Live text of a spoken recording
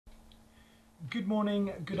Good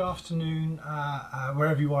morning, good afternoon,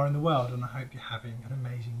 wherever you are in the world, and I hope you're having an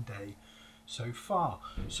amazing day so far.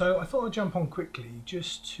 So I thought I'd jump on quickly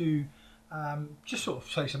just to sort of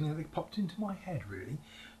say something that popped into my head really.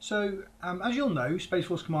 So as you'll know, Space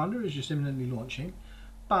Force Commander is just imminently launching,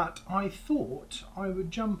 but I thought I would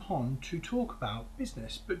jump on to talk about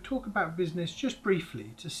business, but talk about business just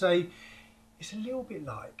briefly to say it's a little bit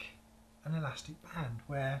like an elastic band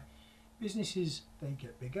where businesses, they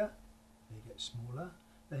get bigger, they get smaller,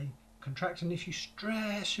 they contract, and if you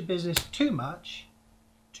stress your business too much,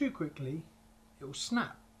 too quickly, it will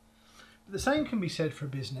snap. But the same can be said for a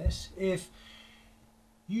business. If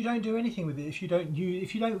you don't do anything with it, if you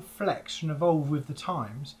don't flex and evolve with the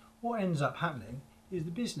times, what ends up happening is the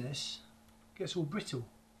business gets all brittle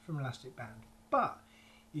from elastic band. But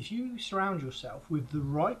if you surround yourself with the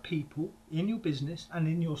right people in your business and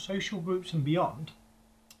in your social groups and beyond,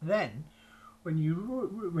 then when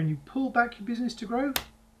you pull back your business to grow,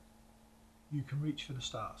 you can reach for the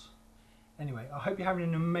stars. Anyway, I hope you're having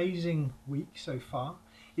an amazing week so far.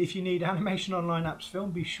 If you need animation online apps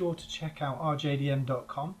film, be sure to check out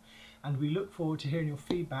rjdm.com, and we look forward to hearing your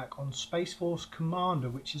feedback on Space Force Commander,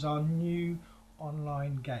 which is our new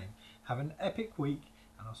online game. Have an epic week,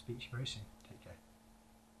 and I'll speak to you very soon.